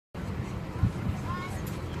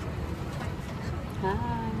Hi.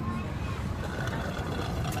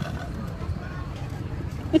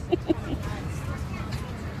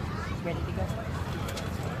 Ready to go?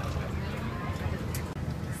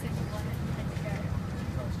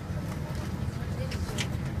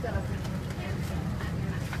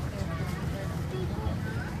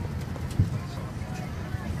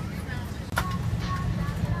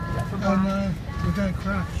 Oh no, we're going to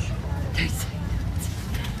crash. Is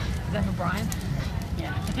that for Brian?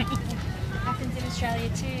 Yeah. Happens in Australia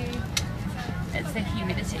too. It's the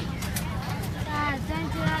humidity. Dad,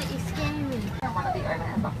 don't do that, you're scaring me. One of the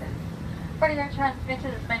overhead buckets. Radio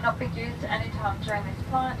transmitters may not be used any time during this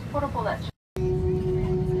flight. Portable that.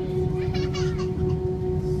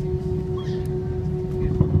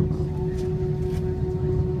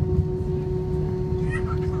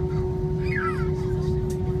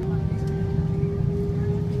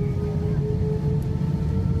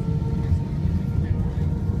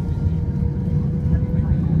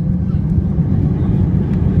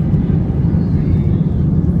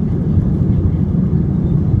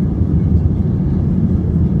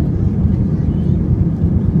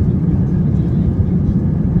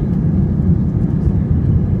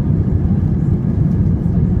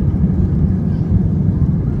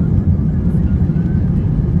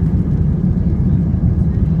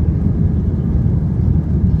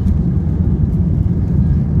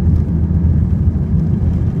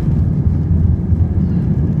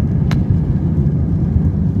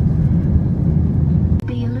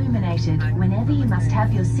 Whenever you must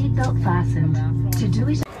have your seatbelt fastened. To do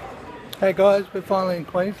it. Hey guys, we're finally in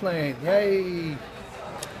Queensland. Yay!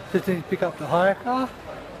 Just need to pick up the hire car.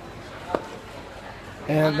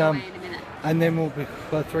 And then we'll be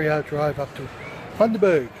a 3-hour drive up to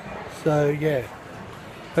Bundaberg. So yeah,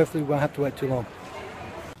 hopefully we won't have to wait too long.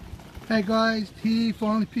 Hey guys, here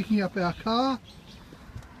finally picking up our car.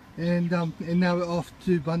 And now we're off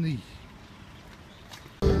to Bundy.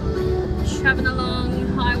 Traveling along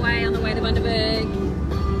highway on the way to Bundaberg.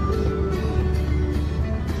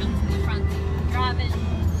 John's in the front driving.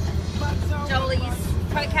 Jolie's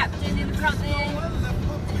co-captain in the front there.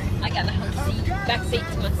 I got the whole seat, back seat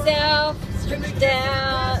to myself, stretched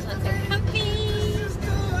out, like so comfy.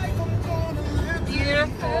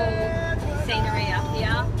 Beautiful scenery up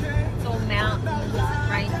here. It's all mountains,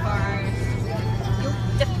 rainforest.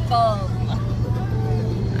 Beautiful.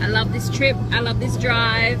 I love this trip. I love this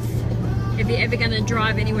drive. If you're ever going to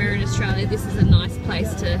drive anywhere in Australia, this is a nice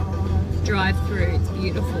place to drive through. It's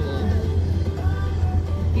beautiful.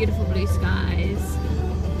 Beautiful blue skies.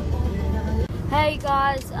 Hey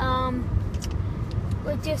guys,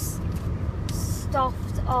 we just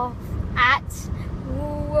stopped off at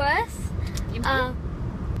Woolworths.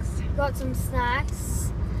 Got some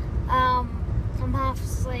snacks. I'm half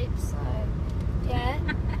asleep, so yeah.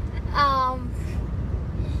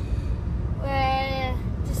 We're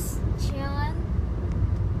just chilling.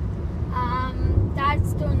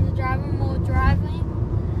 Dad's doing the driving, more driving.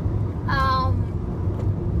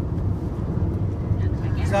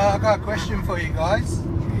 So I got a question for you guys.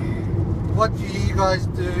 What do you guys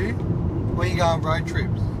do when you go on road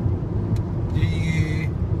trips? Do you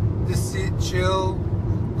just sit, chill,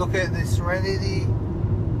 look at the serenity,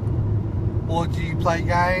 or do you play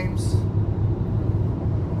games?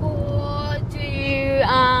 Or do you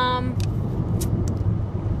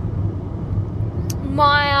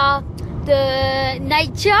admire the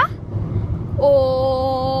nature?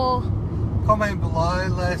 Or Comment below,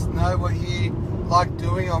 let us know what you like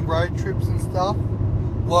doing on road trips and stuff.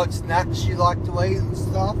 What snacks you like to eat and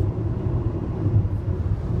stuff.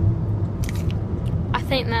 I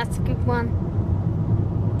think that's a good one.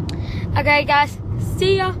 Okay guys,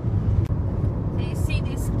 see ya. So you see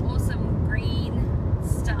this awesome green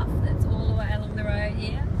stuff that's all the way along the road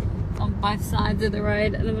here, on both sides of the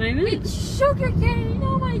road at the moment. It's sugarcane,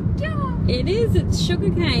 oh my god. It is, it's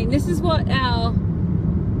sugarcane. This is what our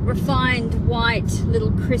refined white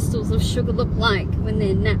little crystals of sugar look like when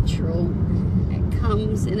they're natural. It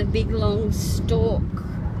comes in a big long stalk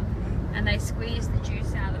and they squeeze the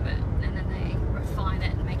juice out of it and then they refine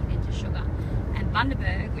it and make it into sugar. And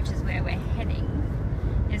Bundaberg, which is where we're heading,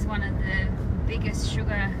 is one of the biggest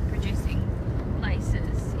sugar producing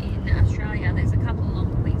places in Australia. There's a couple along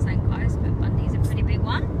the Queensland coast, but Bundy's a pretty big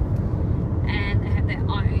one, and they have their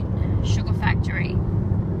own sugar factory.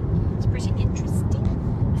 It's pretty interesting.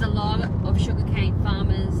 There's a lot of sugarcane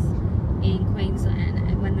farmers in Queensland, and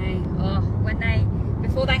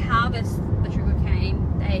before they harvest the sugarcane,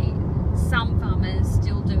 some farmers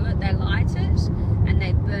still do it. They light it and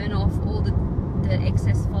they burn off all the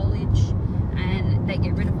excess foliage, and they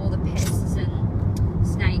get rid of all the pests and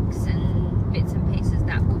snakes and bits and pieces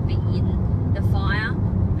that would be in the fire.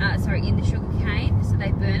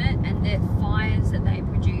 they burn it, and the fires that they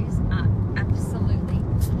produce are absolutely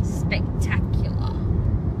spectacular.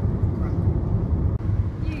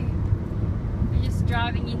 We're just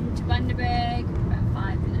driving into Bundaberg, about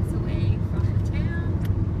 5 minutes away from the town.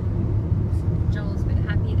 Joel's a bit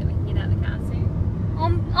happy that we can get out of the car soon.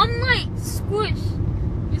 I'm like squished.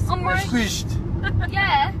 I'm like, Squished.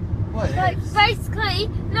 yeah. What Like is? basically,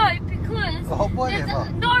 no, because Oh, there's whatever.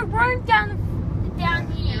 no room down He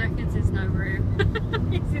here. reckons there's no room.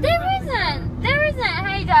 He's in the There front of the car. isn't. There isn't.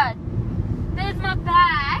 Hey, Dad. There's my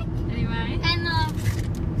bag Anyway, and the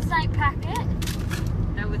snake packet.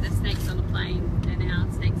 that were the snakes on a plane and our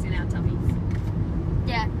snakes in our tummies.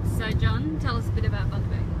 Yeah. So John, tell us a bit about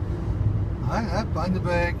Bundaberg. I don't know.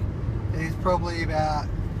 Bundaberg is probably about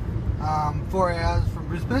 4 hours from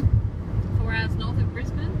Brisbane, 4 hours north of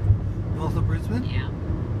Brisbane. north of Brisbane. Yeah.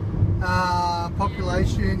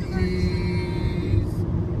 Population is,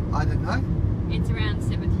 I don't know, It's around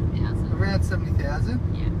 70,000. around 70,000,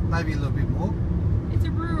 Yeah. maybe a little bit more. It's a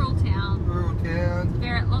rural town. Rural town.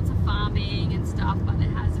 There are lots of farming and stuff, but it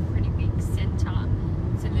has a pretty big centre.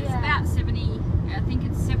 So there's Yeah. about 70, I think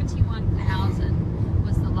it's 71,000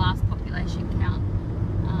 was the last population count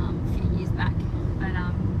a few years back. But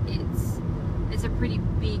it's a pretty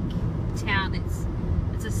big town. It's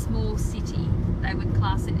a small city. They would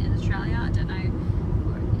class it in Australia. I don't know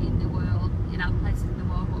in the world, in other places in the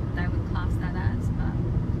world, what they would class that as. But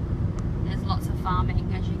there's lots of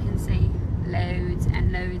farming, as you can see, loads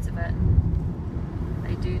and loads of it.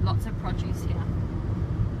 They do lots of produce here,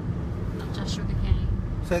 not just sugarcane.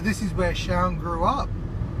 So this is where Sharon grew up.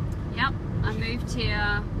 Yep, I moved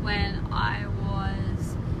here when I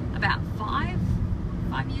was about five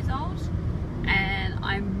years old, and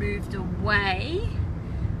I moved away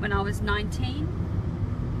when I was 19.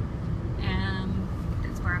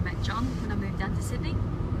 That's where I met John when I moved down to Sydney,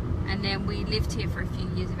 and then we lived here for a few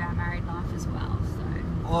years of our married life as well.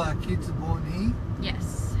 So All our kids are born here.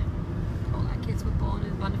 yes, all our kids were born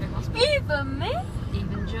in Bundaberg Hospital, Even me.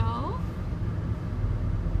 even Joel.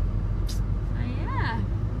 So yeah,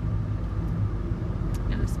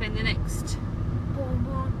 gonna spend the next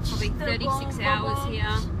probably 36 hours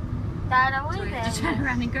here. Dad, I So went we have to there. turn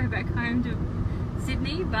around and go back home to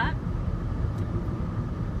Sydney, but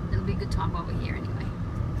it'll be a good time while we're here anyway.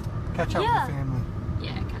 Catch up Yeah. with the family.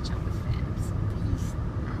 Yeah, catch up with fans.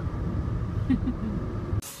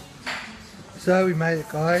 So we made it,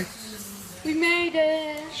 guys. We made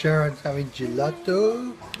it. Sharon's having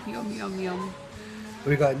gelato. Yum, yum, yum.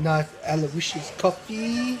 We got nice Aloysius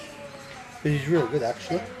coffee, which is really good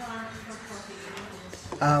actually.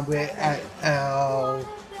 We're at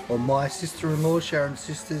my sister-in-law, Sharon's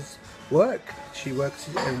sister's work. She works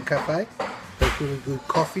in a cafe. There's really good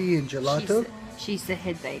coffee and gelato. She's the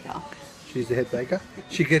head baker. She's the head baker.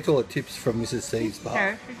 She gets all the tips from Mrs. C's, but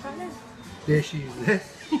there she is there.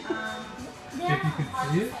 If you can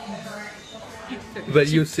see it. But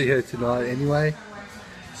you'll see her tonight anyway.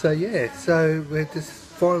 So yeah, so we're just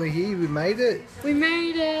finally here. We made it. We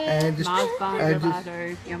made it. And just Mars bar, and just,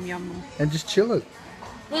 gelato, yum yum. and just chilling.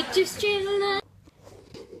 We're just chilling.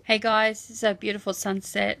 Hey guys, it's a beautiful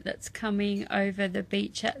sunset that's coming over the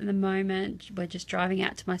beach at the moment. We're just driving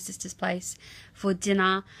out to my sister's place for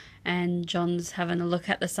dinner, and John's having a look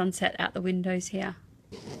at the sunset out the windows here.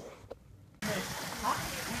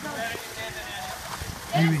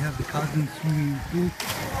 Here we have the cousins swimming pool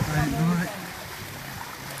at night.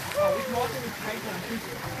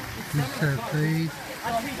 Just her feed.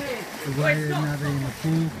 The waiter now they're in the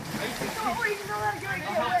pool.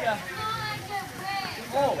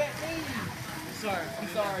 Sorry, I'm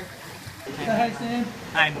sorry. Hey Sam.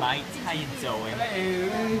 Hi mate, how you doing?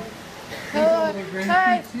 Hello.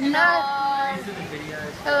 Hi. Hello. These are the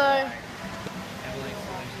videos. Hello.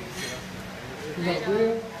 We got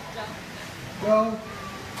Will, Joel,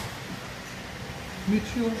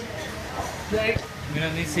 Mitchell, Jake, We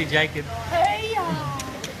don't need to see Jacob. Hey. all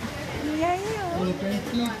the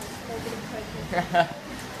grandkids.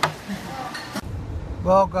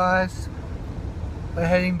 Well guys, we're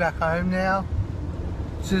heading back home now.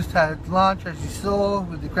 Just had lunch as you saw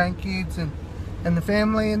with the grandkids and the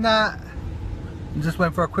family and that. And just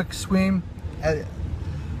went for a quick swim at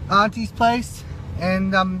Auntie's place,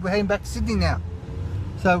 and we're heading back to Sydney now.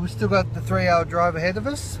 So we've still got the 3-hour drive ahead of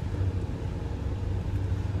us.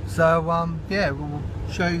 So yeah, we'll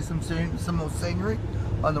show you some more scenery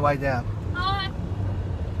on the way down. Hi.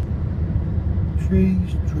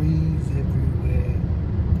 Trees everywhere.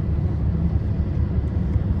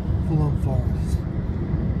 Full on forest.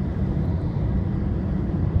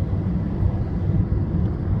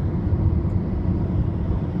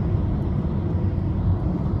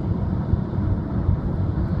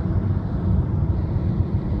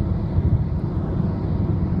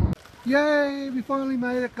 Yay, we finally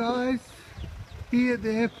made it, guys. Here at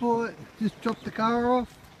the airport, just dropped the car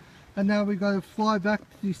off, and now we got to fly back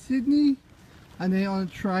to Sydney and then on a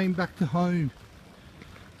train back to home.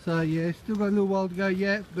 So yeah, still got a little while to go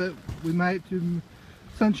yet, but we made it to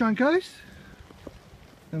Sunshine Coast,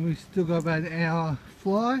 and we've still got about an hour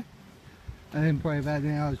fly and then probably about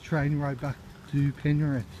an hour's train ride back to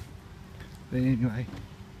Penrith. But anyway,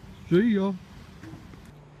 see ya.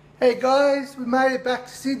 Hey guys, we made it back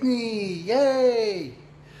to Sydney, yay!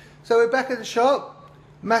 So we're back at the shop,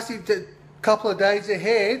 massive couple of days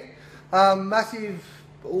ahead, massive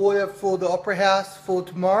order for the Opera House for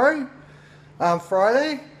tomorrow,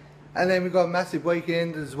 Friday, and then we've got a massive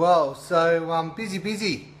weekend as well, so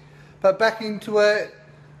busy, but back into it.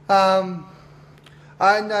 I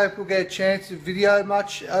don't know if we'll get a chance to video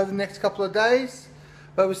much over the next couple of days,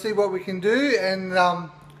 but we'll see what we can do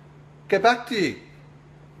and get back to you.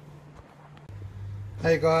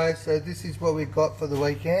 Hey guys, so this is what we got for the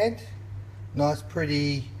weekend. Nice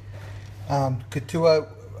pretty couture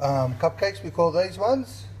cupcakes, we call these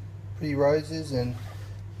ones. Pretty roses and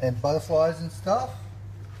butterflies and stuff.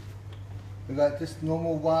 We got just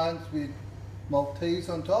normal ones with Maltese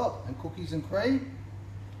on top and cookies and cream.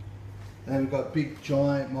 And then we've got big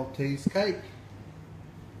giant Maltese cake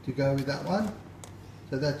to go with that one.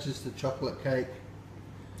 So that's just a chocolate cake.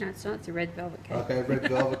 No, it's not. It's a red velvet cake. Okay, red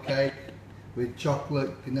velvet cake with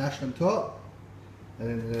chocolate ganache on top, and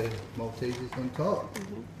then the Maltesers on top.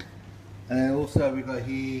 And then also we got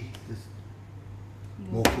here just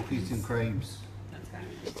more cookies and creams.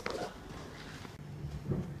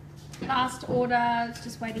 Last order, it's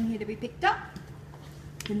just waiting here to be picked up,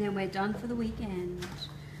 and then we're done for the weekend.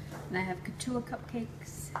 And I have couture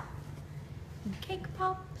cupcakes and cake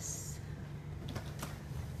pops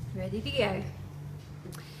ready to go.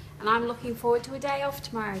 And I'm looking forward to a day off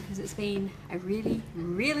tomorrow because it's been a really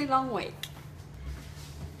long week.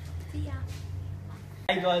 See ya.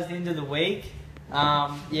 Hey guys, the end of the week.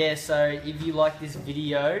 Yeah, so if you like this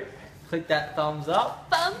video, click that thumbs up.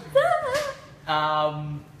 Thumbs up!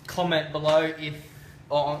 Comment below if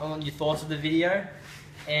on your thoughts of the video,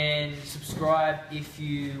 and subscribe if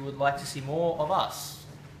you would like to see more of us.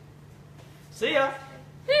 See ya!